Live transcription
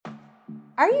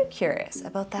Are you curious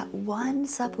about that one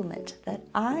supplement that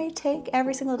I take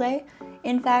every single day?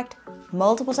 In fact,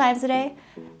 multiple times a day?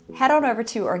 Head on over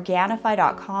to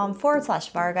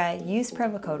Organifi.com/Varga. Use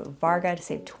promo code Varga to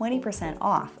save 20%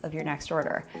 off of your next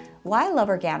order. Why I love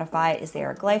Organifi is they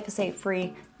are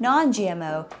glyphosate-free,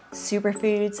 non-GMO,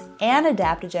 superfoods, and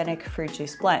adaptogenic fruit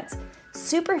juice blends.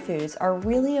 Superfoods are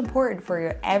really important for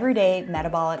your everyday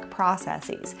metabolic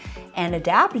processes, and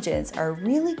adaptogens are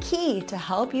really key to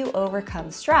help you overcome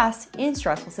stress in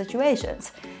stressful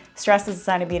situations. Stress is a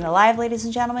sign of being alive, ladies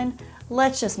and gentlemen.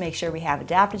 Let's just make sure we have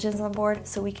adaptogens on board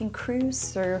so we can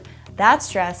cruise through that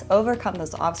stress, overcome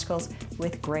those obstacles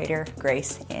with greater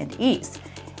grace and ease.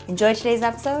 Enjoy today's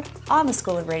episode on the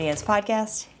School of Radiance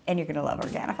podcast, and you're going to love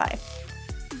Organifi.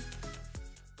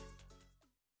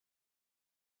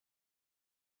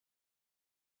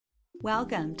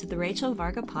 Welcome to the Rachel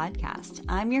Varga podcast.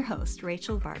 I'm your host,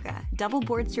 Rachel Varga, double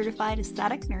board certified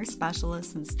aesthetic nurse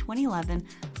specialist since 2011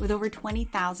 with over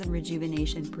 20,000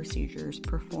 rejuvenation procedures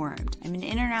performed. I'm an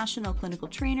international clinical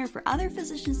trainer for other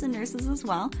physicians and nurses as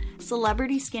well,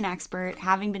 celebrity skin expert,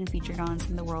 having been featured on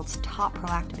some of the world's top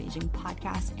proactive aging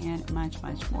podcasts, and much,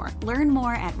 much more. Learn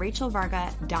more at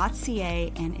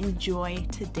rachelvarga.ca and enjoy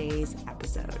today's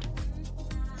episode.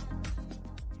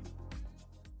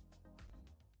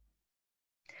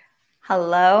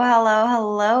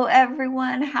 Hello,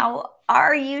 everyone. How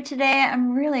are you today?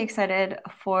 I'm really excited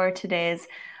for today's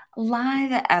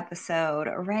live episode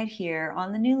right here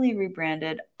on the newly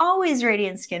rebranded Always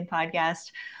Radiant Skin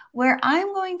podcast, where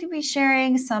I'm going to be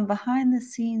sharing some behind the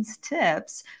scenes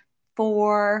tips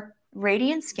for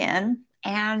radiant skin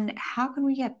and how can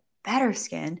we get better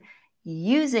skin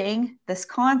using this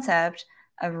concept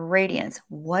of radiance.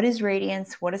 What is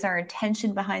radiance? What is our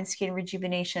intention behind skin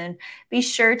rejuvenation? Be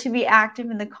sure to be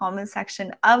active in the comment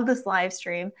section of this live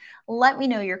stream. Let me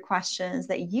know your questions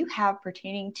that you have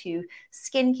pertaining to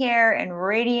skincare and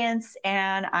radiance,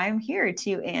 and I'm here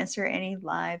to answer any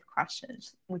live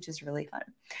questions, which is really fun.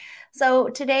 So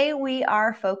today we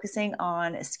are focusing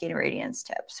on skin radiance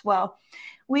tips. Well,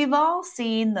 we've all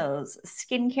seen those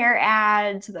skincare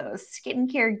ads, those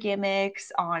skincare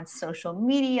gimmicks on social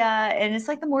media, and it's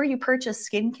like the more you purchase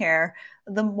skincare,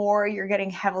 the more you're getting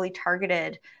heavily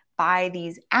targeted by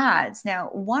these ads. Now,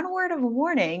 one word of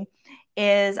warning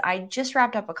is I just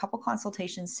wrapped up a couple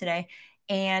consultations today,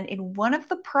 and in one of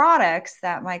the products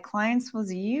that my clients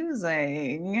was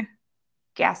using,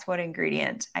 guess what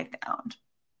ingredient I found?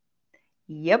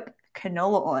 Yep,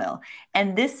 canola oil.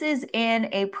 And this is in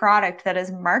a product that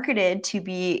is marketed to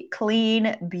be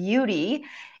clean beauty.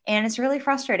 And it's really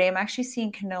frustrating. I'm actually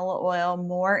seeing canola oil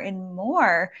more and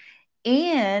more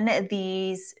in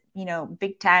these,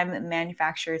 big time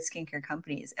manufactured skincare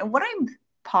companies. And what I'm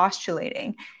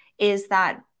postulating is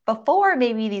that before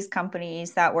maybe these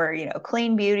companies that were,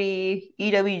 clean beauty,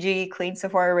 EWG, clean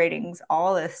Sephora ratings,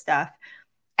 all this stuff,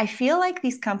 I feel like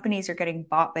these companies are getting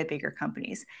bought by bigger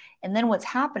companies. And then what's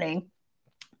happening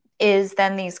is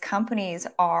then these companies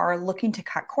are looking to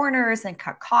cut corners and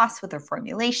cut costs with their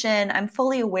formulation. I'm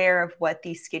fully aware of what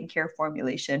the skincare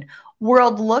formulation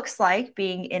world looks like,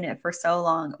 being in it for so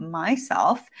long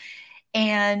myself.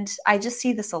 And I just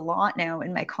see this a lot now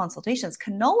in my consultations.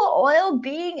 Canola oil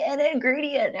being an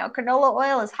ingredient. Now, canola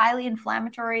oil is highly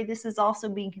inflammatory. This is also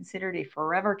being considered a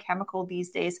forever chemical these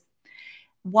days.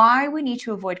 Why we need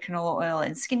to avoid canola oil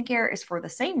in skincare is for the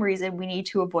same reason we need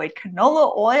to avoid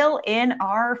canola oil in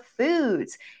our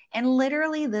foods. And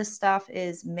literally this stuff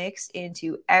is mixed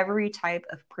into every type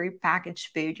of prepackaged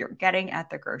food you're getting at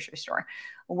the grocery store,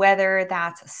 whether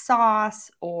that's a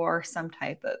sauce or some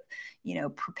type of,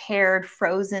 prepared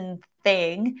frozen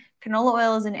thing. Canola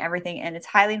oil is in everything and it's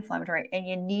highly inflammatory and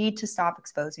you need to stop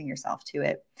exposing yourself to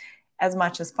it as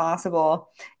much as possible.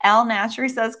 Al Natri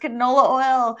says canola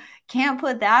oil, can't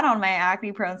put that on my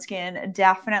acne prone skin.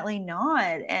 Definitely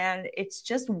not. And it's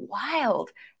just wild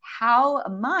how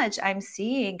much I'm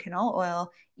seeing canola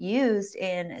oil used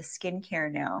in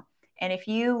skincare now. And if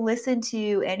you listen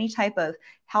to any type of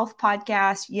health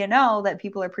podcast, you know that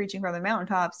people are preaching from the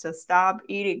mountaintops to stop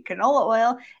eating canola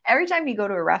oil. Every time you go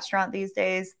to a restaurant these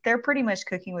days, they're pretty much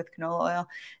cooking with canola oil.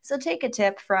 So take a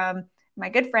tip from my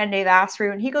good friend Dave Asprey.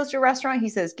 When he goes to a restaurant, he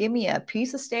says, give me a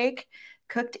piece of steak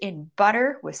cooked in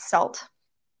butter with salt.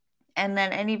 And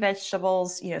then any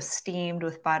vegetables, steamed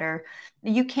with butter.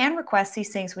 You can request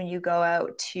these things when you go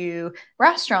out to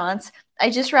restaurants. I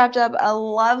just wrapped up a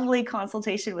lovely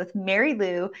consultation with Mary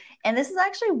Lou, and this is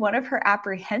actually one of her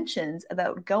apprehensions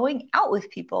about going out with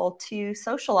people to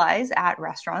socialize at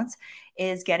restaurants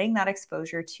is getting that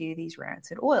exposure to these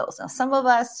rancid oils. Now, some of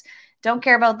us Don't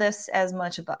care about this as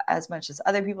much as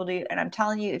other people do. And I'm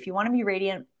telling you, if you want to be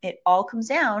radiant, it all comes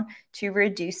down to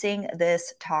reducing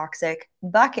this toxic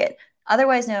bucket,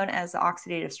 otherwise known as the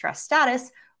oxidative stress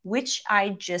status, which I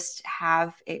just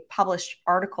have a published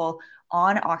article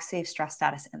on oxidative stress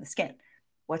status in the skin.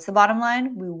 What's the bottom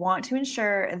line? We want to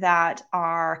ensure that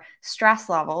our stress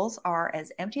levels are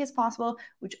as empty as possible,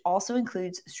 which also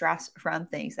includes stress from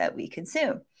things that we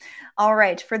consume. All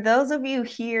right, for those of you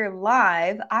here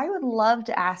live, I would love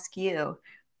to ask you,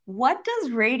 what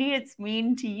does radiance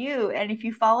mean to you? And if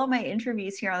you follow my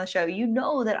interviews here on the show, you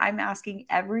know that I'm asking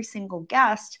every single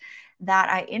guest that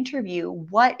I interview,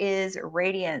 what is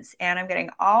radiance? And I'm getting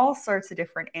all sorts of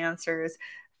different answers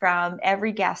from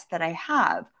every guest that I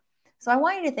have. So I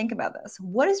want you to think about this.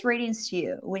 What is radiance to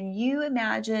you? When you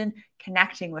imagine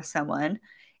connecting with someone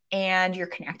and you're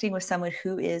connecting with someone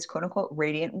who is quote unquote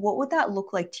radiant, what would that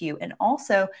look like to you? And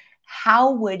also,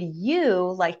 how would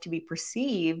you like to be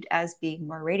perceived as being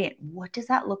more radiant? What does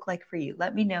that look like for you?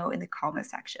 Let me know in the comment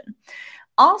section.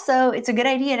 Also, it's a good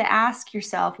idea to ask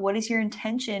yourself, what is your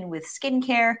intention with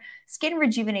skincare, skin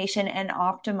rejuvenation, and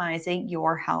optimizing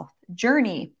your health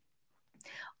journey?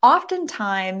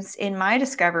 Oftentimes, in my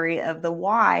discovery of the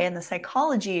why and the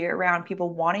psychology around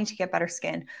people wanting to get better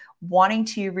skin, wanting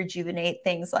to rejuvenate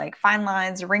things like fine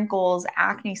lines, wrinkles,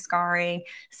 acne scarring,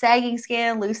 sagging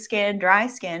skin, loose skin, dry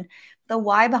skin, the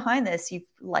why behind this, you've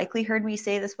likely heard me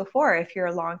say this before if you're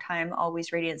a longtime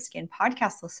Always Radiant Skin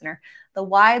podcast listener. The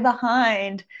why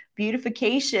behind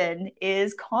beautification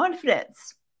is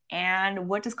confidence. And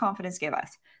what does confidence give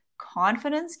us?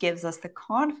 Confidence gives us the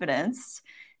confidence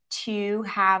to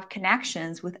have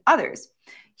connections with others.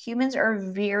 Humans are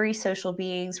very social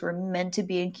beings. We're meant to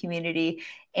be in community.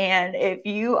 And if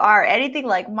you are anything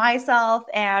like myself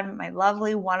and my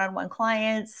lovely one-on-one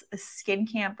clients, skin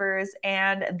campers,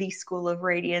 and the School of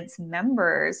Radiance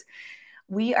members,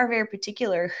 we are very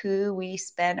particular who we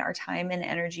spend our time and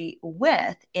energy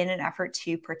with in an effort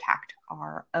to protect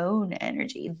our own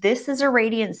energy. This is a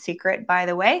radiant secret, by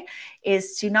the way,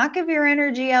 is to not give your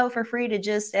energy out for free to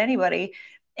just anybody,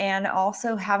 and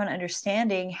also have an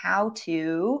understanding how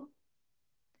to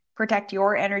protect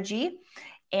your energy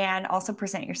and also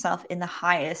present yourself in the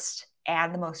highest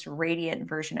and the most radiant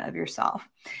version of yourself.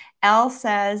 Elle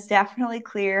says, definitely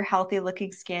clear, healthy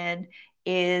looking skin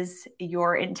is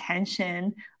your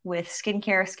intention with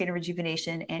skincare, skin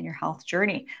rejuvenation, and your health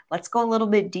journey. Let's go a little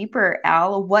bit deeper,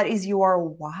 Elle. What is your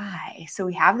why? So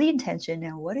we have the intention.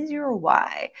 Now, what is your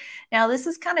why? Now, this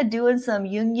is kind of doing some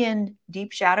Jungian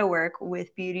deep shadow work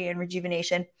with beauty and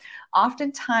rejuvenation.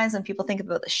 Oftentimes, when people think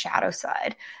about the shadow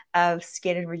side of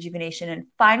skin and rejuvenation and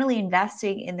finally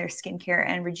investing in their skincare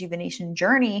and rejuvenation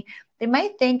journey, they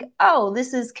might think, oh,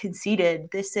 this is conceited.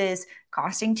 This is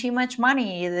costing too much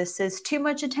money. This is too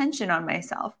much attention on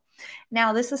myself.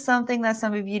 Now, this is something that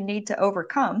some of you need to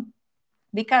overcome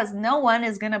because no one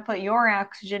is going to put your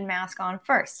oxygen mask on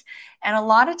first. And a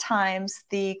lot of times,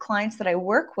 the clients that I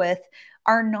work with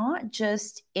are not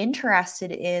just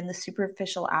interested in the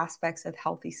superficial aspects of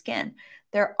healthy skin.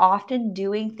 They're often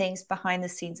doing things behind the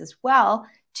scenes as well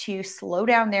to slow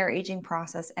down their aging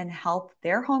process and help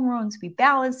their hormones be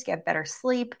balanced, get better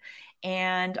sleep,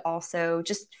 and also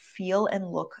just feel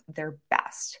and look their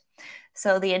best.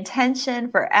 So the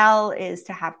intention for Elle is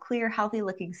to have clear, healthy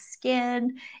looking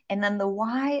skin. And then the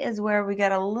why is where we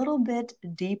get a little bit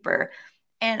deeper.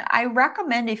 And I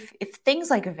recommend if things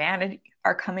like vanity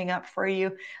are coming up for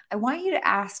you, I want you to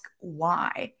ask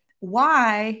why.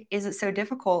 Why is it so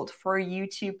difficult for you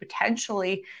to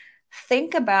potentially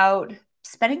think about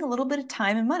spending a little bit of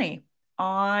time and money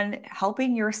on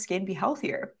helping your skin be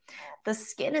healthier? The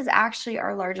skin is actually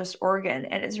our largest organ,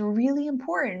 and it's really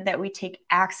important that we take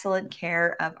excellent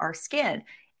care of our skin.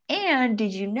 And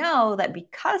did you know that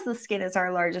because the skin is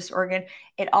our largest organ,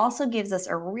 it also gives us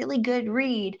a really good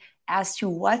read as to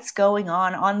what's going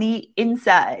on the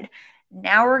inside?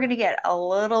 Now we're going to get a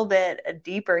little bit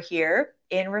deeper here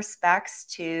in respects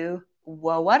to,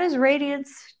 well, what is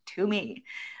radiance to me?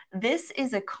 This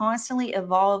is a constantly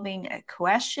evolving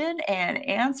question and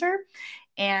answer.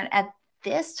 And at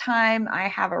this time, I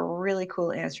have a really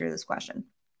cool answer to this question.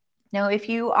 Now, if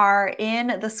you are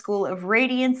in the School of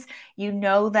Radiance, you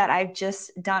know that I've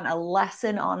just done a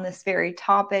lesson on this very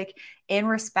topic in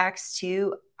respects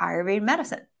to Ayurvedic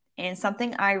medicine, and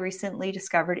something I recently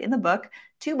discovered in the book,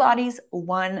 Two Bodies,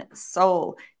 One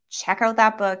Soul. Check out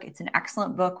that book. It's an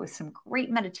excellent book with some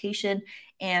great meditation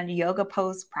and yoga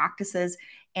pose practices,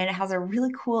 and it has a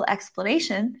really cool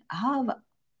explanation of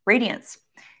radiance.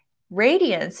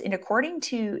 Radiance, in accordance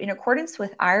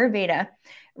with Ayurveda,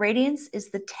 radiance is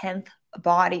the 10th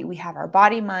body. We have our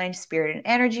body, mind, spirit, and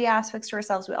energy aspects to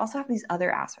ourselves. We also have these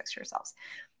other aspects to ourselves.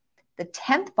 The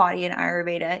 10th body in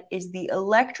Ayurveda is the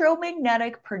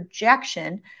electromagnetic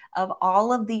projection of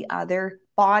all of the other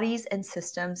bodies and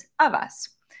systems of us.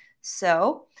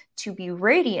 So to be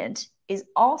radiant is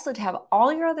also to have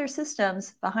all your other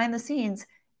systems behind the scenes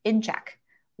in check,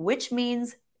 which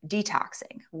means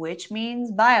detoxing, which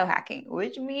means biohacking,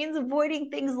 which means avoiding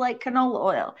things like canola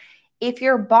oil. If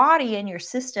your body and your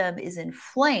system is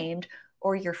inflamed,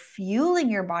 or you're fueling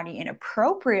your body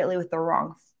inappropriately with the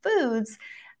wrong foods,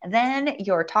 then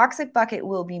your toxic bucket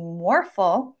will be more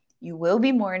full, you will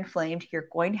be more inflamed, you're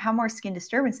going to have more skin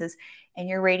disturbances, and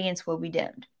your radiance will be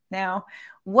dimmed. Now,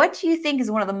 what do you think is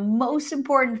one of the most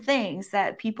important things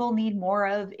that people need more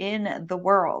of in the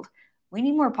world? We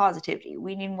need more positivity.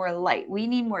 We need more light. We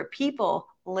need more people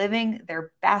living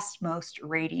their best, most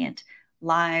radiant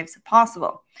lives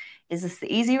possible. Is this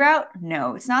the easy route?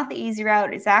 No, it's not the easy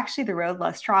route. It's actually the road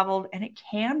less traveled, and it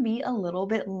can be a little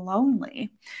bit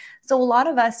lonely. So a lot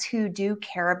of us who do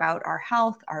care about our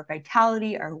health, our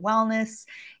vitality, our wellness,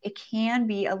 it can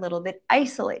be a little bit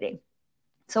isolating.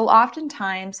 So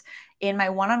oftentimes in my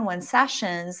one-on-one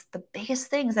sessions, the biggest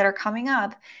things that are coming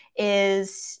up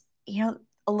is,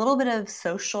 a little bit of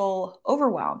social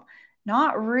overwhelm,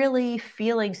 not really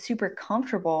feeling super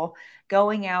comfortable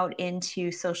going out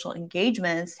into social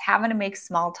engagements, having to make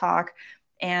small talk.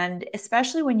 And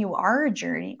especially when you are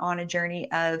on a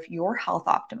journey of your health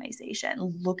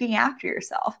optimization, looking after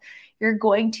yourself, you're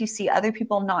going to see other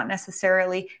people not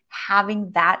necessarily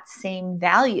having that same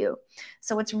value.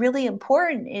 So what's really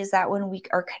important is that when we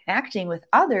are connecting with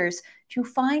others, to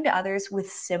find others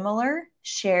with similar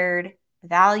shared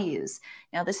values.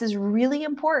 Now, this is really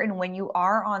important when you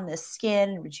are on this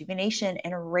skin, rejuvenation,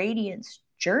 and radiance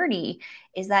journey,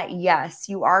 is that yes,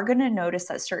 you are going to notice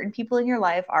that certain people in your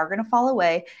life are going to fall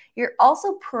away. You're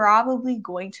also probably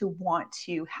going to want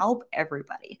to help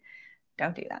everybody.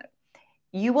 Don't do that.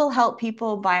 You will help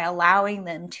people by allowing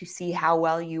them to see how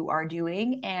well you are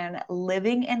doing and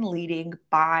living and leading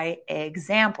by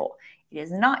example. It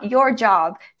is not your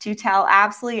job to tell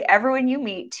absolutely everyone you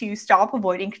meet to stop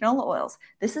avoiding canola oils.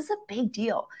 This is a big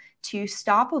deal. To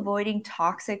stop avoiding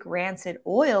toxic, rancid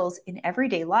oils in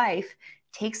everyday life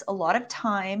takes a lot of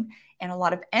time and a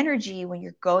lot of energy when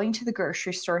you're going to the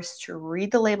grocery stores to read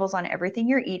the labels on everything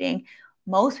you're eating.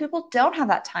 Most people don't have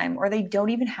that time, or they don't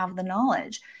even have the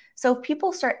knowledge. So if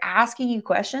people start asking you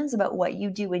questions about what you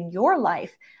do in your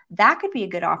life, that could be a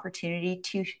good opportunity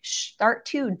to start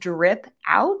to drip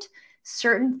out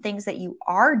certain things that you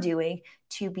are doing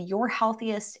to be your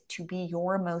healthiest, to be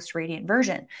your most radiant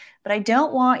version. But I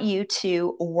don't want you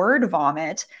to word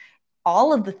vomit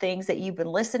all of the things that you've been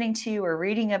listening to or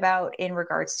reading about in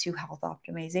regards to health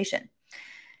optimization.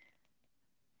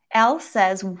 Elle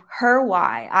says her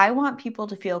why. I want people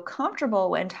to feel comfortable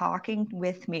when talking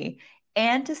with me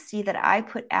and to see that I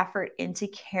put effort into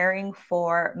caring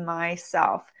for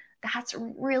myself. That's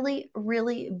really,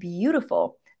 really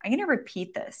beautiful. I'm going to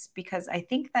repeat this because I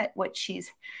think that what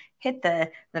she's hit the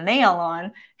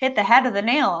head of the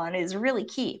nail on is really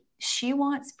key. She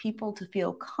wants people to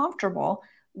feel comfortable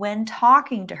when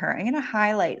talking to her. I'm going to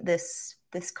highlight this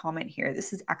comment here.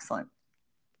 This is excellent.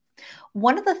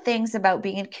 One of the things about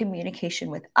being in communication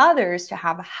with others, to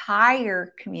have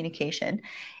higher communication,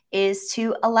 is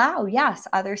to allow, yes,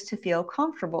 others to feel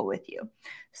comfortable with you.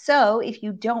 So if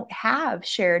you don't have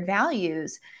shared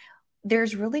values,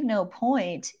 there's really no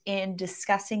point in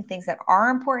discussing things that are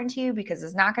important to you because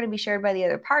it's not going to be shared by the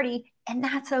other party, and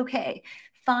that's okay.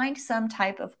 Find some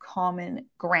type of common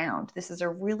ground. This is a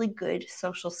really good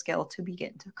social skill to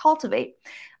begin to cultivate.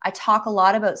 I talk a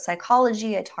lot about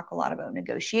psychology. I talk a lot about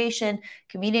negotiation,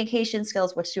 communication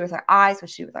skills, what to do with our eyes, what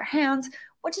to do with our hands,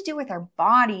 what to do with our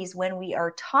bodies when we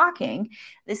are talking.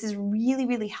 This is really,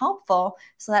 really helpful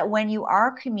so that when you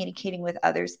are communicating with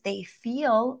others, they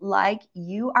feel like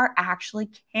you are actually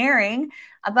caring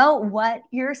about what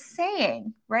you're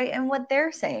saying, right? And what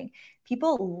they're saying.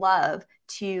 People love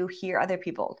to hear other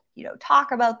people,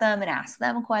 talk about them and ask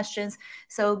them questions.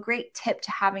 So a great tip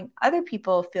to having other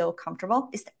people feel comfortable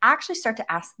is to actually start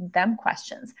to ask them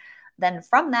questions. Then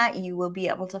from that, you will be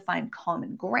able to find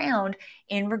common ground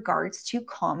in regards to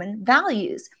common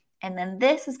values. And then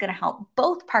this is going to help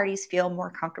both parties feel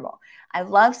more comfortable. I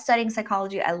love studying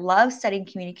psychology. I love studying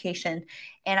communication.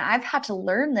 And I've had to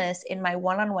learn this in my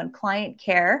one-on-one client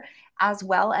care, as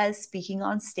well as speaking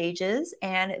on stages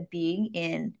and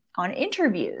being on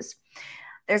interviews.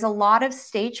 There's a lot of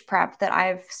stage prep that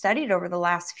I've studied over the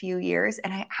last few years,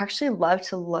 and I actually love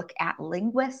to look at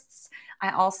linguists.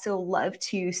 I also love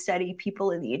to study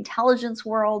people in the intelligence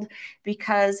world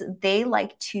because they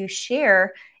like to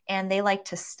share and they like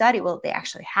to study, well, they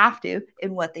actually have to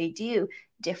in what they do,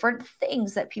 different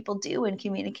things that people do in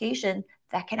communication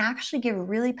that can actually give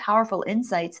really powerful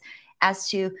insights as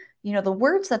to, the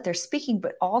words that they're speaking,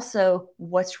 but also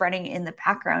what's running in the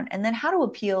background, and then how to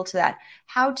appeal to that,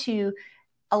 how to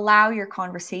allow your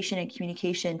conversation and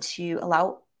communication to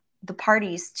allow the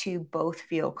parties to both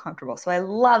feel comfortable. So I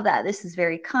love that. This is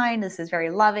very kind. This is very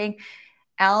loving.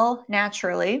 Elle,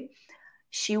 naturally,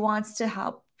 she wants to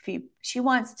help. She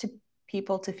wants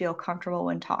people to feel comfortable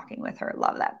when talking with her.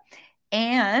 Love that.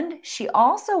 And she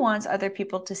also wants other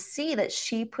people to see that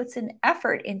she puts an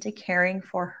effort into caring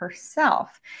for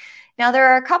herself. Now, there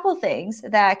are a couple things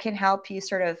that can help you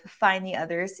sort of find the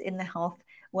others in the health,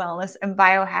 wellness, and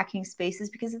biohacking spaces,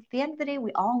 because at the end of the day,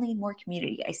 we all need more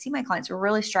community. I see my clients are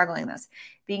really struggling with this,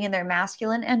 being in their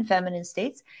masculine and feminine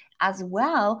states, as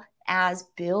well as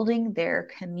building their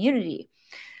community.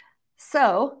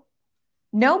 So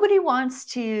nobody wants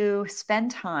to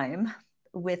spend time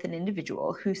with an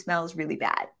individual who smells really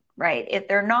bad, right? If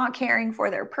they're not caring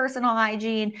for their personal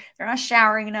hygiene, they're not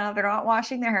showering enough, they're not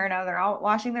washing their hair enough, they're not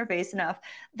washing their face enough,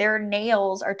 their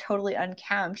nails are totally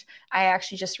unkempt. I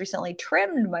actually just recently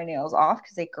trimmed my nails off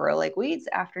because they grow like weeds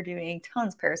after doing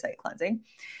tons of parasite cleansing.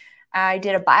 I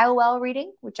did a BioWell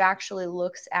reading, which actually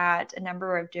looks at a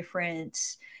number of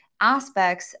different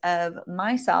aspects of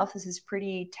myself. This is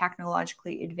pretty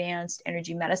technologically advanced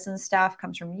energy medicine stuff,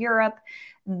 comes from Europe.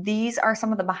 These are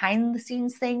some of the behind the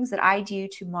scenes things that I do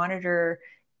to monitor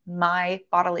my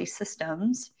bodily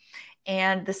systems.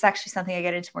 And this is actually something I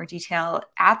get into more detail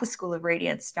at the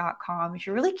schoolofradiance.com. If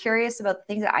you're really curious about the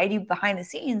things that I do behind the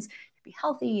scenes to be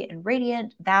healthy and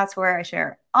radiant, that's where I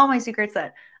share all my secrets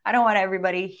that I don't want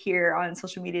everybody here on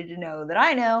social media to know that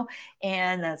I know,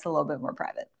 and that's a little bit more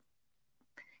private.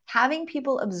 Having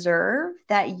people observe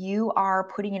that you are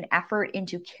putting an effort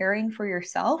into caring for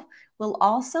yourself will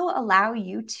also allow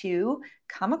you to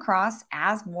come across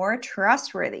as more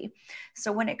trustworthy.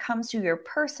 So when it comes to your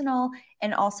personal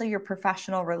and also your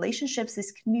professional relationships,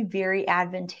 this can be very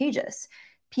advantageous.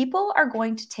 People are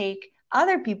going to take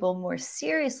other people more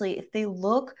seriously if they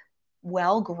look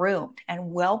well groomed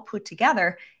and well put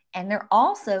together, and they're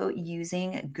also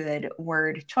using good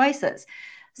word choices.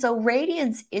 So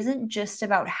radiance isn't just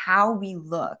about how we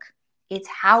look. It's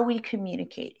how we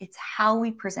communicate. It's how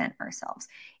we present ourselves.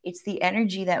 It's the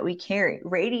energy that we carry.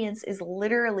 Radiance is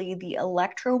literally the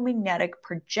electromagnetic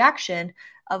projection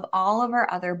of all of our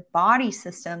other body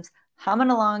systems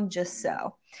humming along just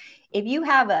so. If you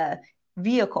have a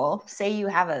vehicle, say you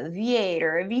have a V8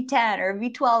 or a V10 or a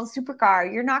V12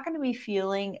 supercar, you're not going to be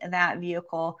fueling that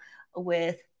vehicle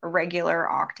with regular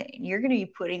octane. You're going to be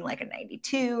putting like a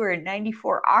 92 or a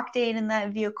 94 octane in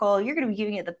that vehicle. You're going to be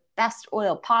giving it the best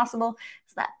oil possible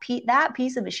so that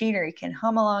piece of machinery can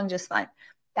hum along just fine.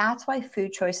 That's why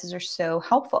food choices are so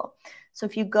helpful. So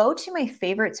if you go to my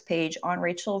favorites page on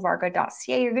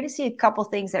rachelvarga.ca, you're going to see a couple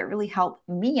things that really help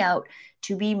me out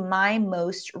to be my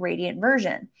most radiant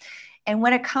version. And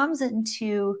when it comes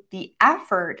into the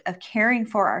effort of caring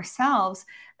for ourselves,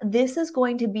 this is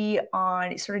going to be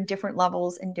on sort of different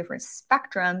levels and different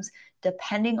spectrums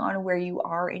depending on where you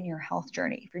are in your health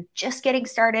journey. If you're just getting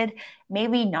started,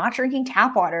 maybe not drinking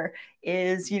tap water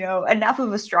is, enough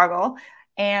of a struggle,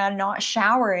 and not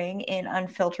showering in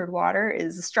unfiltered water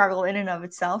is a struggle in and of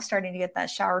itself. Starting to get that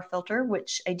shower filter,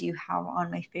 which I do have on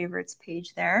my favorites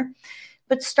page there.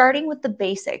 But starting with the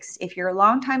basics, if you're a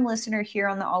longtime listener here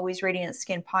on the Always Radiant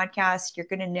Skin podcast, you're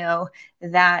going to know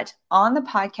that on the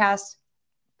podcast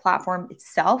platform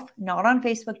itself, not on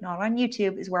Facebook, not on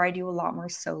YouTube, is where I do a lot more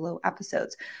solo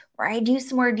episodes, where I do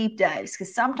some more deep dives.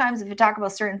 Because sometimes if you talk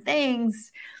about certain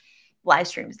things, live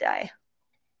streams die.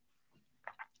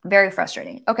 Very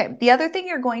frustrating. Okay, the other thing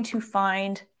you're going to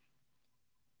find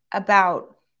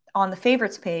about on the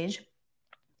favorites page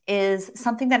is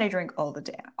something that I drink all the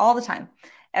time,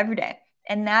 every day,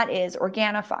 and that is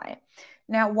Organifi.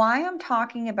 Now, why I'm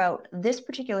talking about this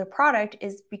particular product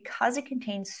is because it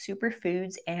contains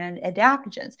superfoods and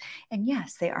adaptogens. And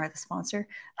yes, they are the sponsor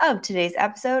of today's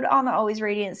episode on the Always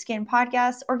Radiant Skin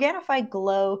podcast. Organifi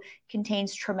Glow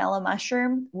contains tremella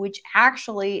mushroom, which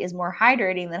actually is more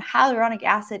hydrating than hyaluronic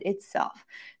acid itself.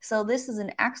 So this is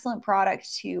an excellent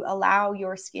product to allow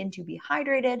your skin to be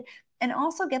hydrated and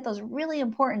also get those really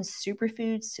important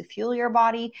superfoods to fuel your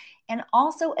body, and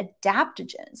also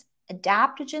adaptogens.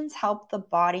 Adaptogens help the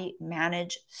body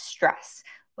manage stress,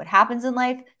 What happens in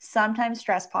life? Sometimes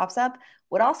stress pops up.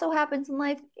 What also happens in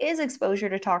life is exposure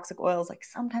to toxic oils, like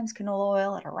sometimes canola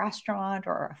oil at a restaurant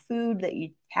or a food that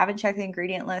you haven't checked the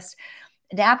ingredient list.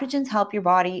 Adaptogens help your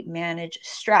body manage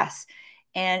stress,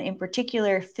 and in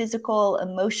particular, physical,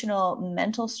 emotional,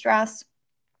 mental stress.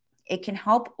 It can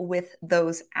help with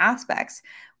those aspects.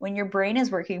 When your brain is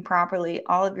working properly,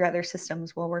 all of your other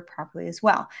systems will work properly as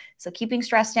well. So keeping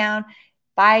stress down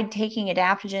by taking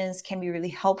adaptogens can be really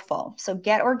helpful. So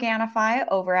get Organifi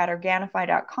over at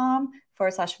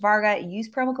Organifi.com/Varga. Use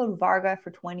promo code Varga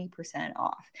for 20%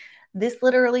 off. This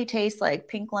literally tastes like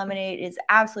pink lemonade. It's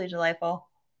absolutely delightful.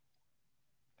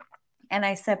 And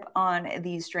I sip on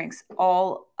these drinks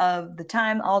all of the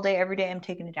time, all day, every day. I'm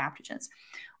taking adaptogens.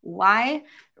 Why?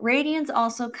 Radiance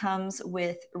also comes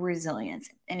with resilience.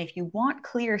 And if you want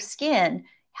clear skin,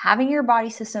 having your body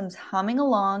systems humming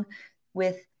along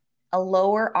with a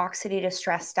lower oxidative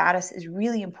stress status is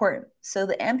really important. So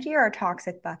the emptier our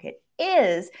toxic bucket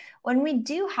is, when we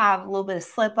do have a little bit of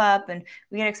slip up and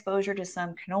we get exposure to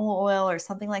some canola oil or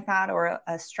something like that, or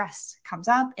a stress comes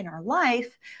up in our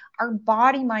life, our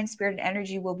body, mind, spirit, and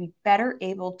energy will be better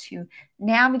able to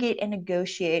navigate and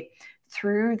negotiate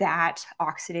through that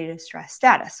oxidative stress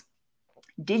status.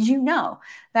 Did you know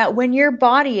that when your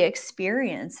body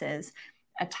experiences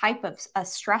a type of a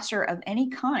stressor of any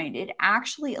kind, it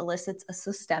actually elicits a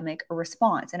systemic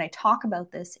response? And I talk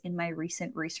about this in my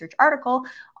recent research article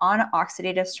on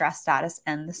oxidative stress status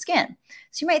and the skin.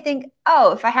 So you might think,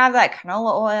 oh, if I have that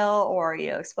canola oil or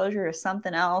exposure to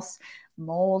something else,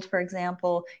 mold, for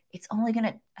example, it's only going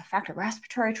to affect the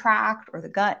respiratory tract or the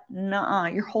gut. Nuh-uh.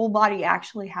 Your whole body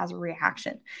actually has a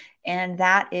reaction. And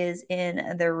that is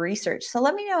in the research. So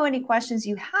let me know any questions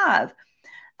you have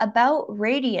about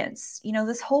radiance.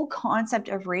 This whole concept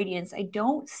of radiance, I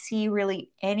don't see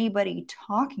really anybody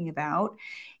talking about.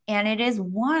 And it is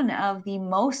one of the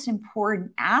most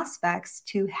important aspects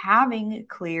to having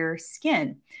clear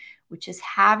skin, which is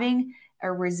having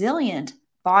a resilient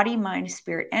body, mind,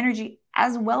 spirit, energy,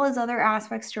 as well as other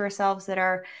aspects to ourselves that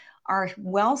are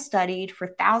well studied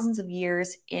for thousands of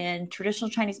years in traditional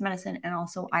Chinese medicine and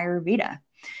also Ayurveda.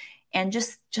 And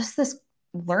just this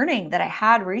learning that I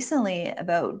had recently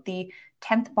about the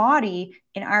 10th body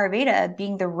in Ayurveda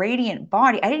being the radiant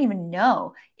body. I didn't even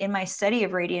know in my study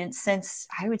of radiance since,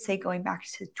 I would say, going back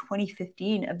to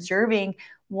 2015, observing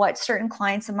what certain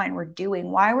clients of mine were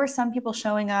doing. Why were some people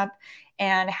showing up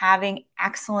and having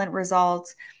excellent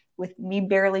results with me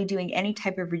barely doing any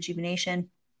type of rejuvenation?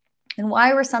 And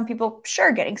why were some people,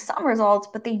 sure, getting some results,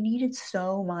 but they needed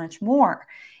so much more?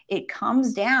 It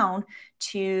comes down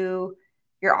to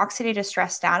your oxidative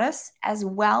stress status, as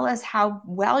well as how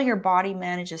well your body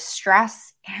manages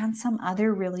stress and some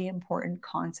other really important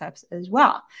concepts as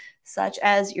well, such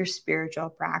as your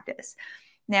spiritual practice.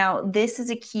 Now, this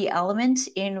is a key element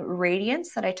in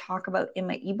Radiance that I talk about in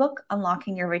my ebook,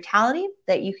 Unlocking Your Vitality,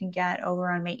 that you can get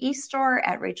over on my e-store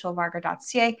at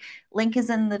rachelvarga.ca. Link is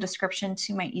in the description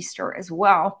to my e-store as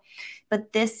well.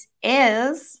 But this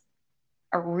is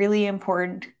a really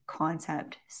important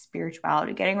concept,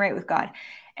 spirituality, getting right with God.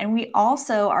 And we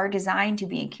also are designed to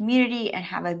be in community and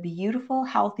have a beautiful,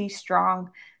 healthy, strong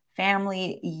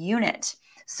family unit.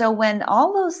 So when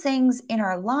all those things in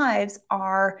our lives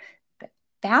are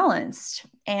balanced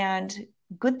and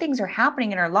good things are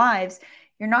happening in our lives,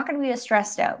 you're not going to be as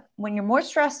stressed out. When you're more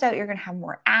stressed out, you're going to have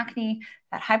more acne.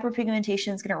 That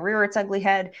hyperpigmentation is going to rear its ugly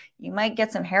head. You might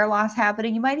get some hair loss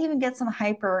happening. You might even get some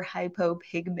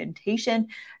hypopigmentation,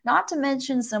 not to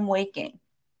mention some weight gain.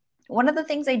 One of the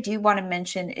things I do want to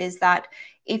mention is that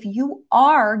if you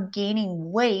are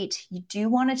gaining weight, you do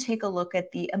want to take a look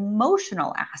at the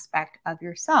emotional aspect of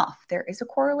yourself. There is a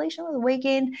correlation with weight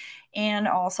gain and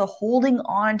also holding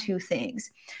on to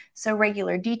things. So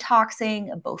regular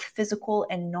detoxing, both physical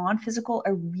and non-physical,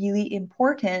 are really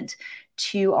important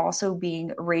to also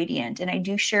being radiant. And I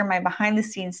do share my behind the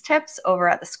scenes tips over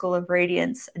at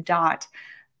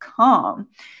theschoolofradiance.com.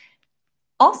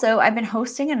 Also, I've been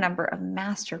hosting a number of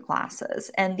masterclasses,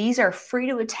 and these are free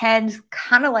to attend,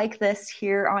 kind of like this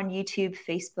here on YouTube,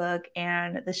 Facebook,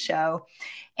 and the show.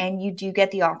 And you do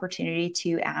get the opportunity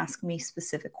to ask me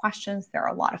specific questions. They're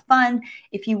a lot of fun.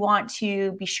 If you want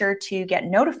to be sure to get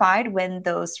notified when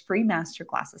those free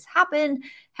masterclasses happen,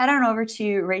 head on over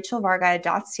to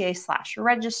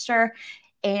rachelvarga.ca/register.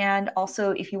 And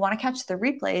also, if you want to catch the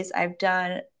replays, I've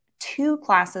done 2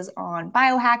 classes on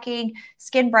biohacking,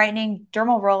 skin brightening,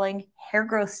 dermal rolling, hair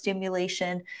growth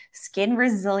stimulation, skin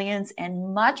resilience,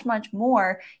 and much, much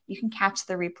more. You can catch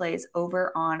the replays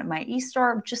over on my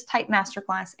eStore. Just type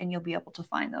masterclass and you'll be able to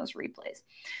find those replays.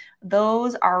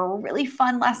 Those are really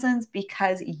fun lessons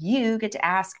because you get to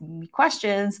ask me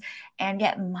questions and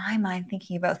get my mind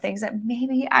thinking about things that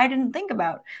maybe I didn't think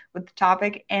about with the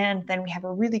topic. And then we have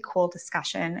a really cool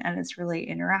discussion and it's really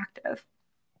interactive.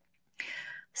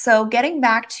 So getting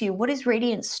back to what is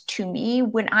radiance to me,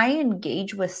 when I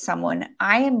engage with someone,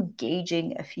 I am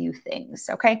gauging a few things,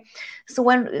 okay? So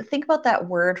think about that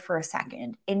word for a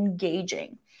second,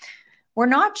 engaging. We're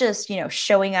not just,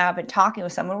 showing up and talking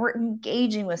with someone, we're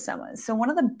engaging with someone. So one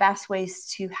of the best ways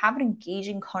to have an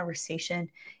engaging conversation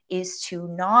is to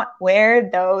not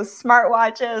wear those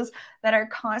smartwatches that are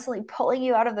constantly pulling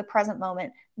you out of the present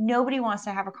moment. Nobody wants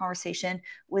to have a conversation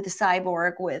with a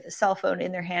cyborg with a cell phone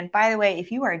in their hand. By the way,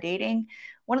 if you are dating,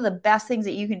 one of the best things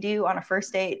that you can do on a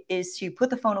first date is to put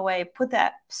the phone away, put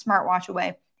that smartwatch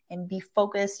away, and be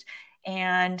focused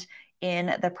and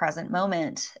in the present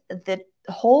moment. The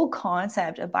whole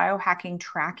concept of biohacking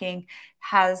tracking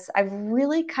I've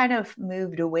really kind of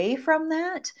moved away from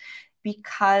that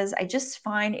because I just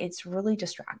find it's really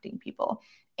distracting people.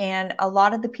 And a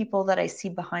lot of the people that I see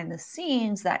behind the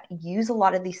scenes that use a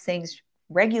lot of these things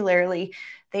regularly,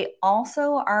 they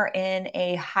also are in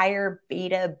a higher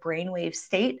beta brainwave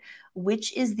state,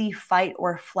 which is the fight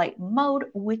or flight mode,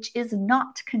 which is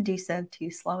not conducive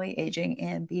to slowing aging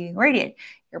and being radiant.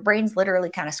 Your brain's literally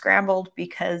kind of scrambled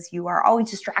because you are always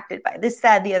distracted by this,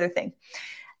 that, the other thing.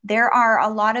 There are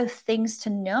a lot of things to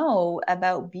know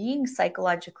about being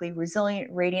psychologically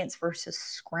resilient, radiance versus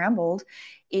scrambled.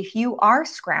 If you are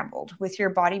scrambled with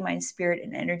your body, mind, spirit,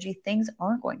 and energy, things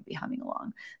aren't going to be humming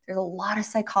along. There's a lot of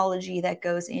psychology that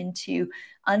goes into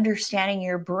understanding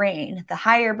your brain, the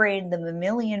higher brain, the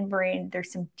mammalian brain.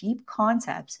 There's some deep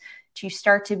concepts to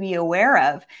start to be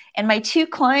aware of. And my 2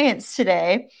 clients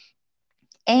today,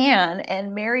 Anne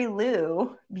and Mary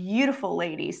Lou, beautiful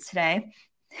ladies today.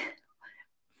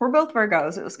 We're both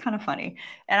Virgos. It was kind of funny.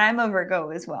 And I'm a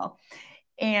Virgo as well.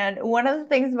 And one of the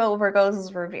things about Virgos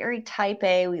is we're very type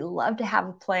A. We love to have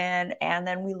a plan, and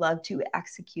then we love to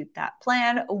execute that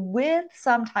plan with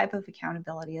some type of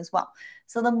accountability as well.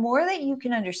 So the more that you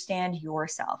can understand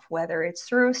yourself, whether it's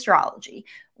through astrology,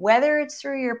 whether it's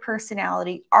through your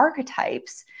personality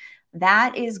archetypes,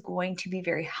 that is going to be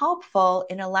very helpful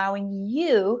in allowing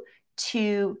you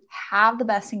to have the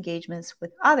best engagements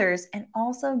with others and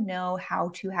also know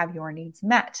how to have your needs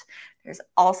met. There's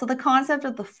also the concept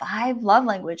of the 5 love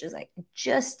languages. I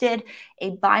just did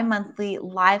a bi-monthly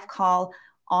live call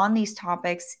on these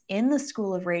topics in the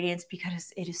School of Radiance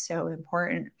because it is so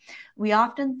important. We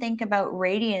often think about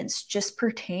radiance just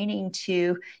pertaining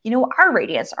to, our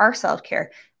radiance, our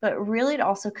self-care, but really it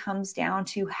also comes down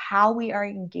to how we are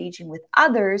engaging with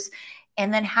others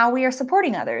and then how we are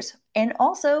supporting others. And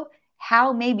also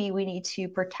how maybe we need to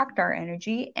protect our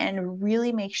energy and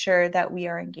really make sure that we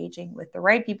are engaging with the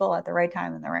right people at the right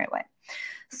time in the right way.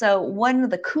 So one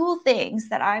of the cool things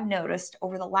that I've noticed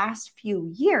over the last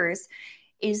few years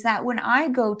is that when I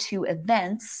go to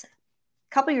events,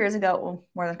 more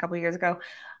than a couple years ago,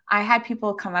 I had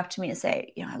people come up to me and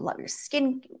say, I love your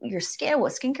skin.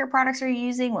 What skincare products are you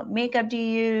using? What makeup do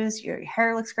you use? Your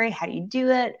hair looks great. How do you do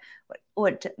it?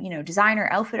 What designer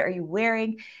outfit are you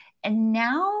wearing? And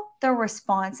now the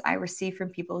response I receive from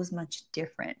people is much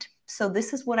different. So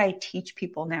this is what I teach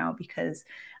people now because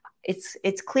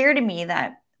it's clear to me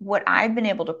that what I've been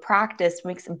able to practice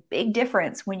makes a big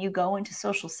difference when you go into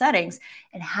social settings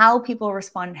and how people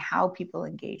respond and how people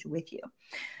engage with you.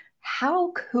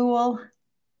 How cool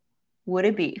would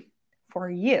it be for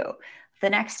you the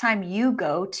next time you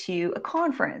go to a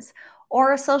conference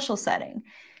or a social setting?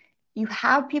 You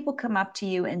have people come up to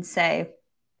you and say,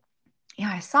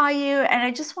 I saw you and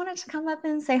I just wanted to come up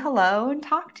and say hello and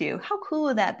talk to you. How cool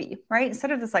would that be, right?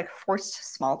 Instead of this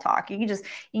forced small talk, you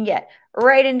can get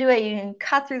right into it. You can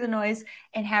cut through the noise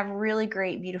and have really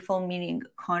great, beautiful, meaningful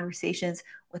conversations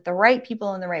with the right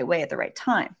people in the right way at the right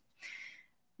time.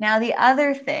 Now, the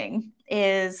other thing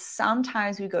is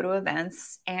sometimes we go to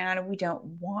events and we don't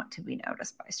want to be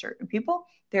noticed by certain people.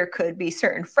 There could be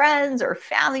certain friends or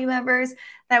family members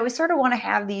that we sort of want to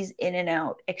have these in and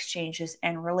out exchanges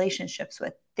and relationships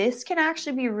with. This can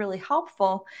actually be really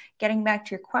helpful, getting back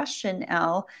to your question,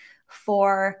 Elle,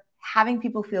 for having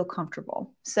people feel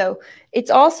comfortable. So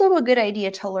it's also a good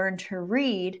idea to learn to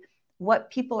read what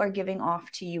people are giving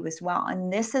off to you as well.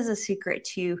 And this is a secret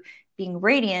to being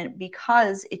radiant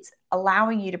because it's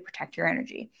allowing you to protect your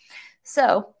energy.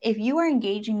 So if you are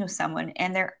engaging with someone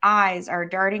and their eyes are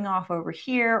darting off over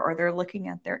here, or they're looking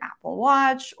at their Apple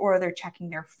Watch, or they're checking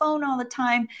their phone all the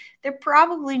time, they're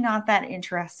probably not that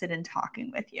interested in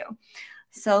talking with you.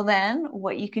 So then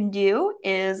what you can do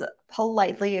is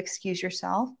politely excuse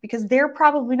yourself, because they're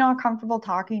probably not comfortable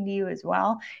talking to you as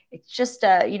well. It's just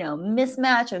a,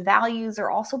 mismatch of values,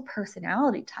 or also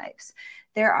personality types.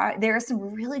 There is some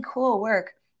really cool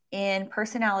work in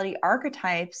personality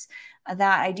archetypes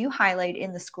that I do highlight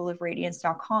in the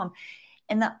schoolofradiance.com.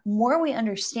 And the more we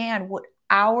understand what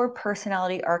our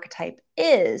personality archetype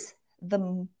is,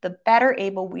 the better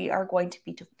able we are going to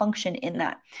be to function in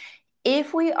that.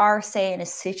 If we are, say, in a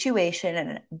situation,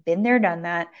 and been there, done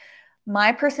that,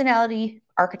 my personality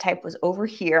archetype was over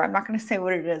here. I'm not going to say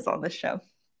what it is on this show.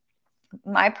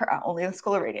 Only the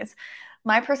School of Radiance.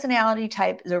 My personality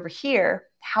type is over here.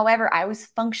 However, I was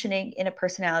functioning in a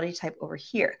personality type over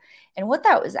here. And what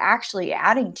that was actually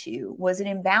adding to was an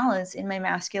imbalance in my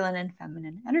masculine and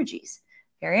feminine energies.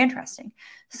 Very interesting.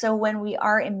 So when we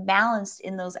are imbalanced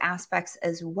in those aspects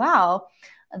as well,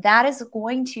 that is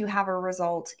going to have a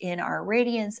result in our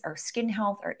radiance, our skin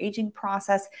health, our aging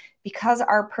process, because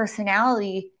our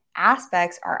personality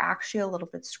aspects are actually a little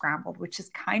bit scrambled, which is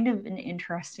kind of an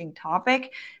interesting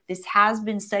topic. This has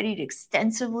been studied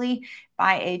extensively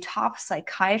by a top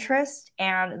psychiatrist,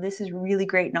 and this is really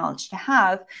great knowledge to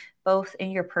have both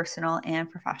in your personal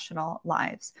and professional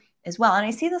lives as well. And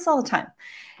I see this all the time,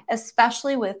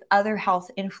 especially with other health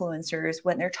influencers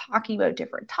when they're talking about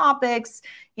different topics.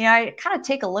 I kind of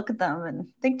take a look at them and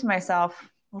think to myself,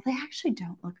 well, they actually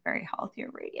don't look very healthy or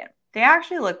radiant. They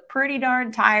actually look pretty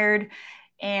darn tired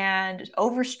and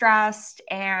overstressed,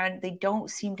 and they don't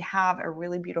seem to have a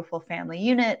really beautiful family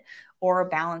unit or a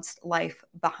balanced life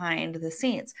behind the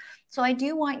scenes. So I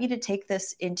do want you to take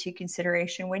this into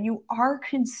consideration when you are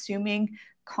consuming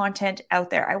content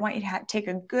out there. I want you to take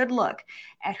a good look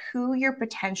at who you're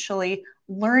potentially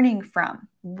learning from.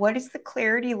 What is the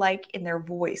clarity like in their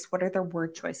voice? What are their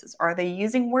word choices? Are they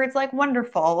using words like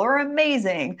wonderful or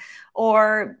amazing?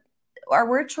 Or our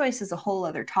word choice is a whole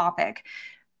other topic.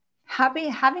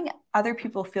 Having other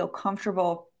people feel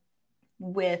comfortable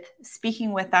with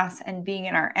speaking with us and being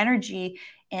in our energy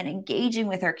and engaging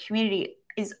with our community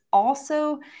is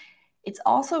also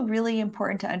really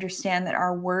important to understand that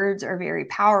our words are very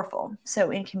powerful.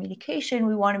 So in communication,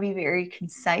 we want to be very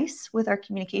concise with our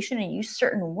communication and use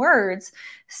certain words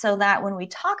so that when we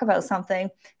talk about something,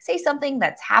 say something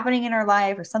that's happening in our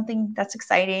life or something that's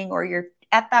exciting, or you're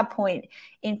at that point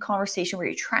in conversation where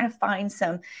you're trying to find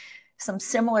some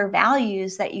similar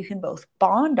values that you can both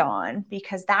bond on,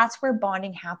 because that's where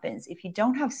bonding happens. If you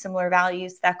don't have similar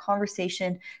values, that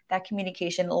conversation, that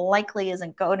communication likely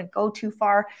isn't going to go too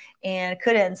far and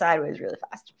could end sideways really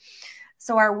fast.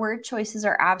 So our word choices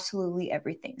are absolutely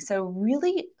everything. So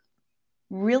really,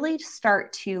 really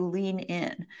start to lean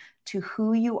in to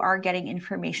who you are getting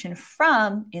information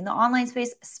from in the online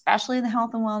space, especially in the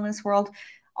health and wellness world.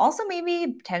 Also,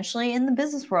 maybe potentially in the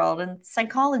business world and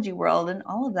psychology world and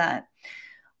all of that.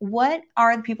 What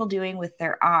are the people doing with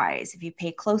their eyes? If you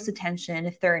pay close attention,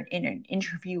 if they're in an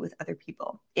interview with other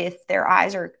people, if their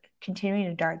eyes are continuing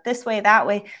to dart this way, that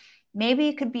way, maybe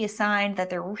it could be a sign that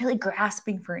they're really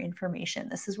grasping for information.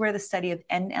 This is where the study of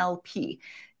NLP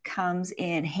comes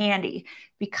in handy,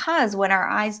 because when our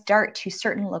eyes dart to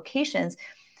certain locations,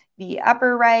 the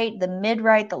upper right, the mid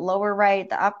right, the lower right,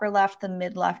 the upper left, the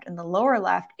mid left, and the lower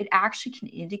left, it actually can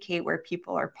indicate where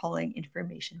people are pulling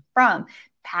information from: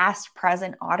 past,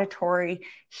 present, auditory,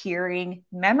 hearing,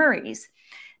 memories.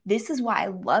 This is why I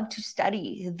love to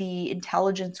study the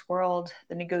intelligence world,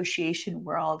 the negotiation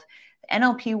world, the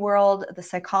NLP world, the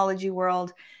psychology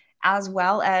world, as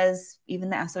well as even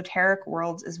the esoteric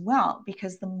worlds as well,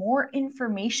 because the more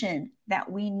information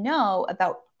that we know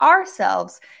about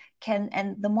ourselves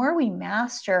and the more we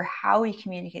master how we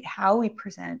communicate, how we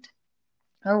present,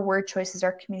 our word choices,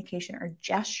 our communication, our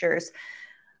gestures,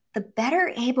 the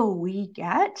better able we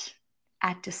get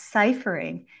at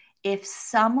deciphering if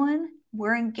someone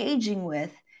we're engaging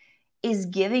with is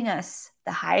giving us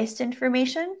the highest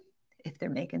information, if they're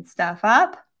making stuff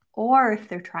up, or if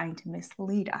they're trying to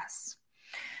mislead us.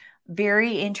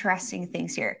 Very interesting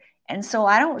things here. And so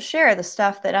I don't share the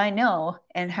stuff that I know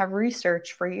and have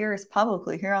researched for years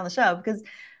publicly here on the show, because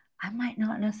I might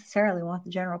not necessarily want the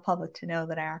general public to know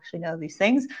that I actually know these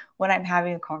things when I'm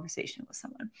having a conversation with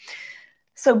someone.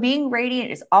 So being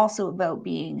radiant is also about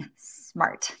being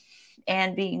smart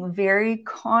and being very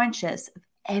conscious of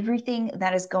everything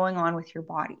that is going on with your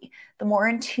body. The more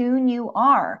in tune you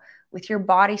are with your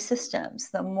body systems.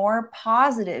 The more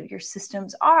positive your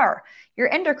systems are,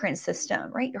 your endocrine system,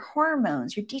 right? Your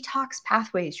hormones, your detox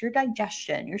pathways, your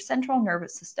digestion, your central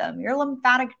nervous system, your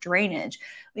lymphatic drainage.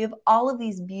 We have all of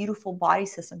these beautiful body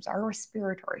systems, our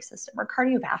respiratory system, our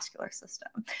cardiovascular system,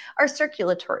 our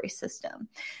circulatory system.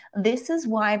 This is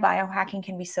why biohacking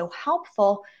can be so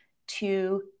helpful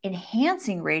to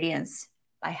enhancing radiance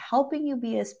by helping you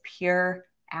be as pure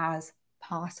as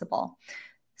possible.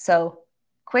 So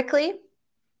quickly,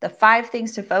 the 5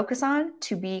 things to focus on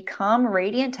to become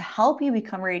radiant, to help you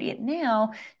become radiant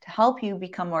now, to help you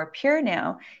become more pure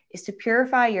now, is to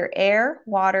purify your air,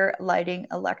 water, lighting,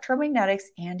 electromagnetics,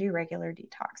 and do regular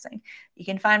detoxing. You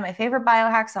can find my favorite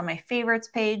biohacks on my favorites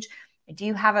page. I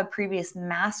do have a previous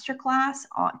masterclass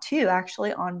too,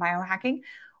 actually, on biohacking,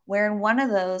 where in one of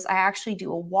those, I actually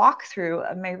do a walkthrough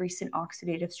of my recent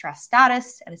oxidative stress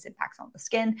status and its impacts on the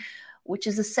skin, which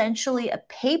is essentially a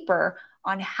paper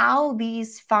on how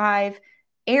these 5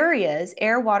 areas,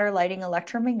 air, water, lighting,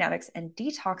 electromagnetics, and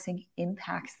detoxing,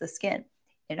 impacts the skin.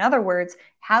 In other words,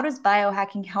 how does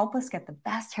biohacking help us get the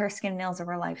best hair, skin, nails of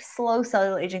our life, slow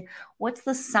cellular aging? What's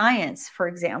the science, for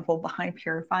example, behind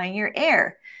purifying your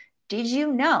air? Did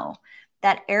you know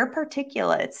that air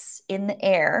particulates in the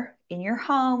air in your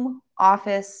home,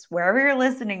 office, wherever you're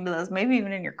listening to this, maybe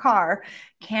even in your car,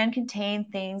 can contain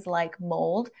things like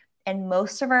mold? And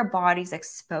most of our body's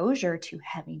exposure to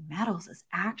heavy metals is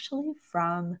actually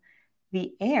from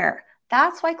the air.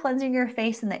 That's why cleansing your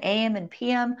face in the AM and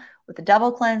PM with the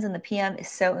double cleanse in the PM is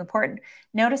so important.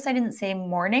 Notice I didn't say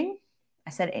morning.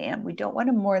 I said AM. We don't want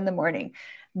to more in the morning.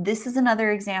 This is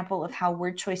another example of how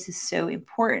word choice is so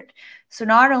important. So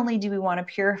not only do we want to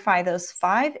purify those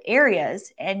 5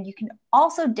 areas, and you can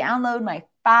also download my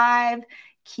 5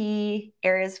 key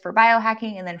areas for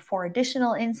biohacking and then 4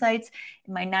 additional insights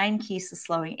in my 9 keys to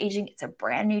slowing aging. It's a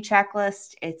brand new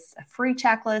checklist. It's a free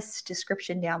checklist,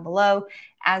 description down below,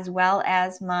 as well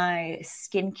as my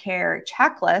skincare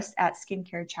checklist at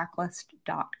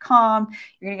skincarechecklist.com.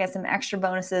 You're going to get some extra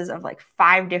bonuses of like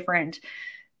 5 different,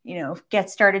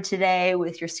 get started today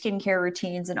with your skincare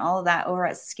routines and all of that over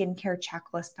at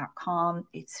skincarechecklist.com.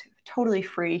 It's totally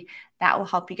free. That will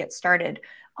help you get started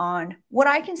on what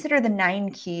I consider the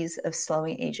 9 keys of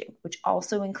slowing aging, which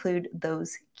also include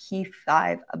those key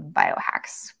 5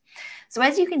 biohacks. So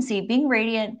as you can see, being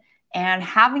radiant and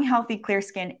having healthy, clear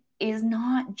skin is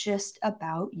not just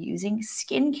about using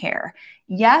skincare.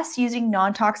 Yes, using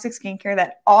non-toxic skincare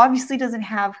that obviously doesn't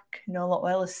have canola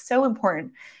oil is so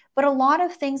important. But a lot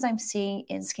of things I'm seeing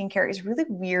in skincare is really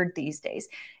weird these days,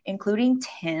 including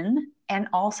tin and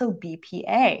also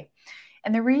BPA.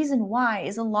 And the reason why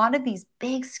is a lot of these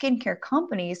big skincare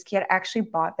companies get actually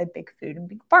bought by big food and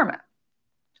big pharma.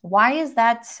 Why is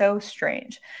that so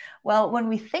strange? Well, when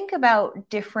we think about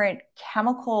different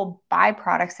chemical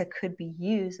byproducts that could be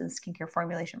used in the skincare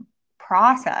formulation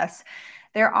process,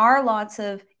 there are lots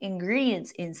of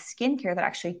ingredients in skincare that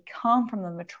actually come from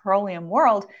the petroleum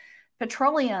world.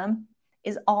 Petroleum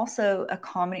is also a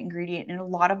common ingredient in a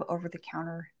lot of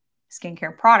over-the-counter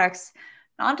skincare products,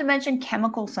 not to mention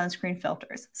chemical sunscreen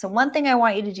filters. So one thing I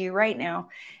want you to do right now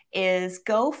is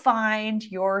go find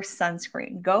your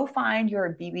sunscreen. Go find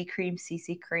your BB cream,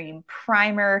 CC cream,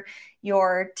 primer,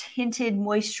 your tinted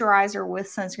moisturizer with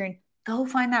sunscreen. Go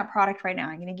find that product right now.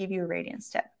 I'm going to give you a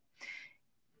Radiance tip.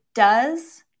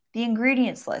 Does the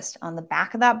ingredients list on the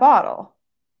back of that bottle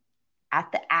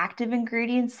at the active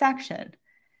ingredients section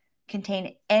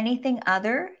contain anything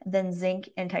other than zinc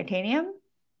and titanium?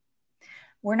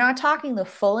 We're not talking the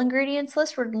full ingredients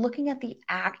list. We're looking at the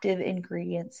active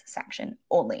ingredients section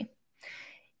only.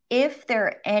 If there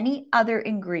are any other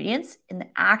ingredients in the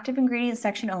active ingredients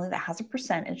section only that has a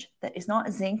percentage that is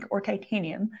not zinc or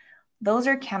titanium, those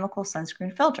are chemical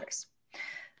sunscreen filters.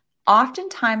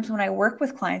 Oftentimes when I work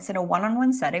with clients in a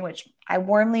one-on-one setting, which I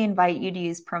warmly invite you to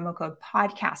use promo code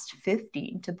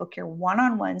podcast15 to book your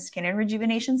one-on-one skin and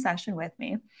rejuvenation session with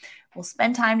me. We'll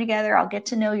spend time together. I'll get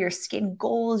to know your skin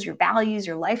goals, your values,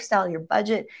 your lifestyle, your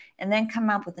budget, and then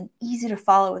come up with an easy to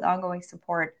follow with ongoing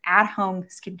support at-home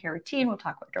skincare routine. We'll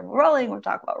talk about dermal rolling. We'll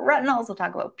talk about retinols. We'll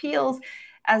talk about peels,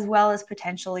 as well as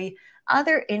potentially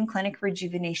other in-clinic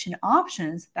rejuvenation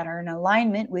options that are in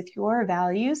alignment with your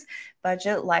values,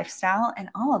 budget, lifestyle, and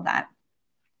all of that.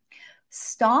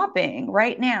 Stopping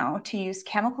right now to use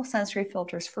chemical sunscreen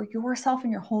filters for yourself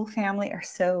and your whole family are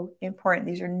so important.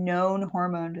 These are known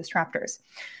hormone disruptors.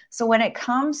 So when it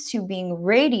comes to being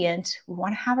radiant, we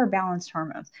want to have our balanced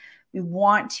hormones. We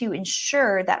want to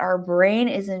ensure that our brain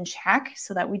is in check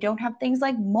so that we don't have things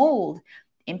like mold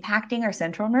impacting our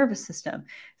central nervous system.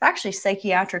 It's actually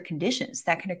psychiatric conditions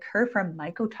that can occur from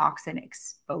mycotoxin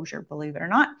exposure, believe it or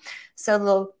not. So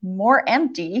the more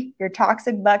empty your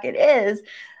toxic bucket is,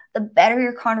 the better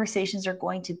your conversations are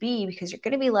going to be, because you're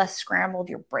going to be less scrambled,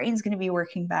 your brain's going to be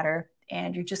working better,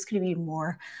 and you're just going to be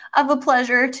more of a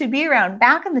pleasure to be around.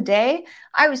 Back in the day,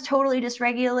 I was totally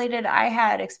dysregulated. I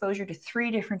had exposure to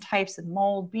 3 different types of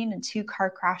mold, being in 2 car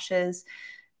crashes.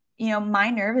 My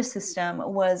nervous system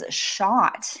was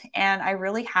shot, and I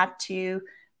really had to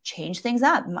change things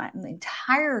up. My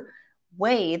entire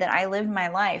way that I lived my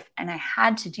life, and I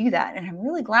had to do that. And I'm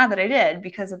really glad that I did,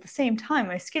 because at the same time,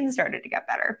 my skin started to get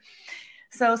better.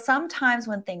 So sometimes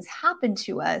when things happen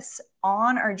to us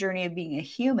on our journey of being a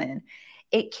human,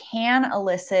 it can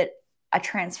elicit a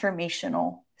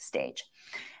transformational stage.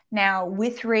 Now,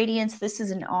 with Radiance, this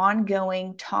is an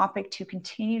ongoing topic to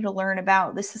continue to learn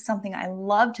about. This is something I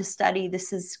love to study.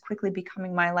 This is quickly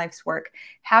becoming my life's work.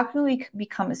 How can we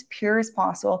become as pure as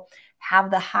possible, have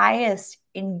the highest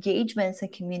engagements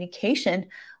and communication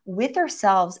with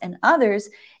ourselves and others,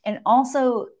 and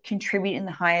also contribute in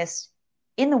the highest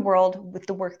in the world with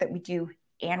the work that we do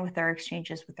and with our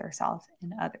exchanges with ourselves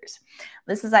and others.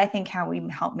 This is, I think, how we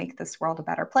help make this world a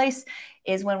better place,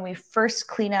 is when we first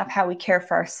clean up how we care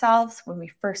for ourselves, when we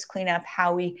first clean up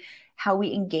how we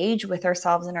engage with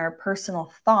ourselves and our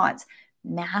personal thoughts,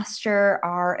 master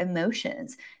our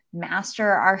emotions, master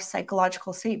our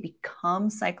psychological state, become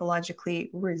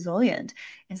psychologically resilient.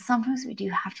 And sometimes we do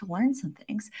have to learn some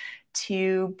things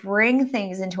to bring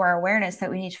things into our awareness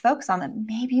that we need to focus on that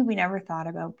maybe we never thought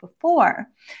about before.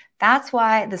 That's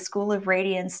why the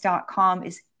schoolofradiance.com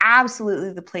is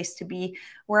absolutely the place to be,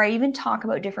 where I even talk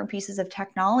about different pieces of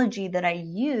technology that I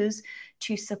use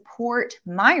to support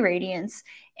my radiance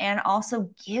and also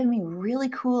give me really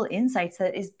cool insights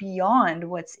that is beyond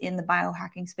what's in the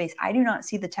biohacking space. I do not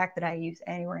see the tech that I use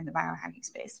anywhere in the biohacking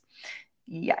space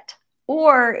yet.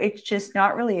 Or it's just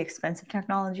not really expensive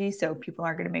technology, so people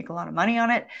aren't going to make a lot of money on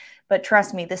it. But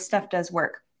trust me, this stuff does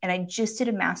work. And I just did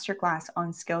a masterclass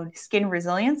on skin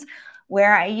resilience,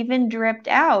 where I even dripped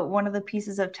out one of the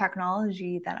pieces of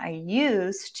technology that I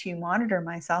use to monitor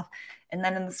myself. And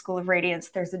then in the School of Radiance,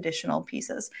 there's additional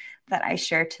pieces that I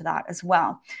share to that as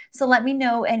well. So let me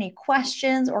know any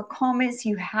questions or comments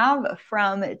you have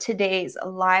from today's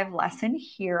live lesson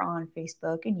here on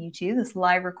Facebook and YouTube, this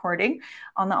live recording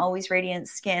on the Always Radiant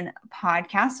Skin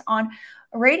podcast on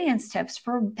radiance tips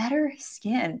for better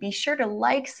skin. Be sure to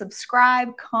like,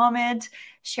 subscribe, comment,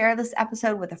 share this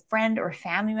episode with a friend or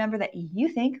family member that you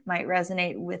think might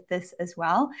resonate with this as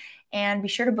well. And be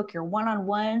sure to book your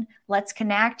one-on-one. Let's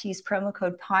connect. Use promo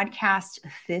code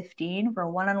podcast15 for a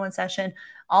one-on-one session.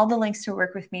 All the links to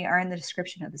work with me are in the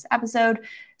description of this episode.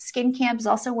 Skin Camp is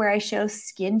also where I show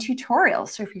skin tutorials.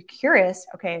 So if you're curious,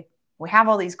 okay, we have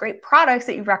all these great products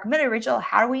that you've recommended, Rachel.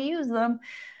 How do we use them?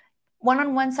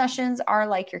 One-on-one sessions are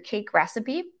like your cake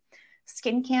recipe.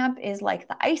 Skin Camp is like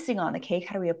the icing on the cake.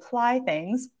 How do we apply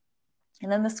things?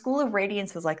 And then the School of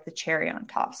Radiance is like the cherry on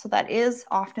top. So that is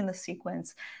often the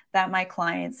sequence that my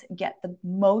clients get the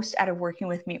most out of working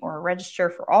with me, or register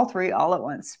for all 3 all at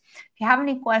once. If you have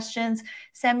any questions,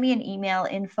 send me an email,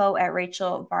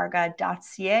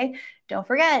 info@rachelvarga.ca. Don't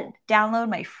forget, download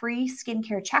my free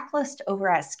skincare checklist over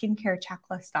at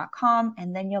skincarechecklist.com,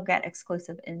 and then you'll get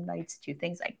exclusive invites to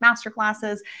things like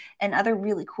masterclasses and other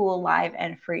really cool live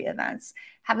and free events.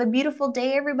 Have a beautiful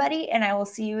day, everybody, and I will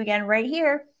see you again right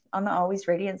here on the Always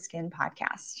Radiant Skin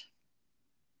podcast.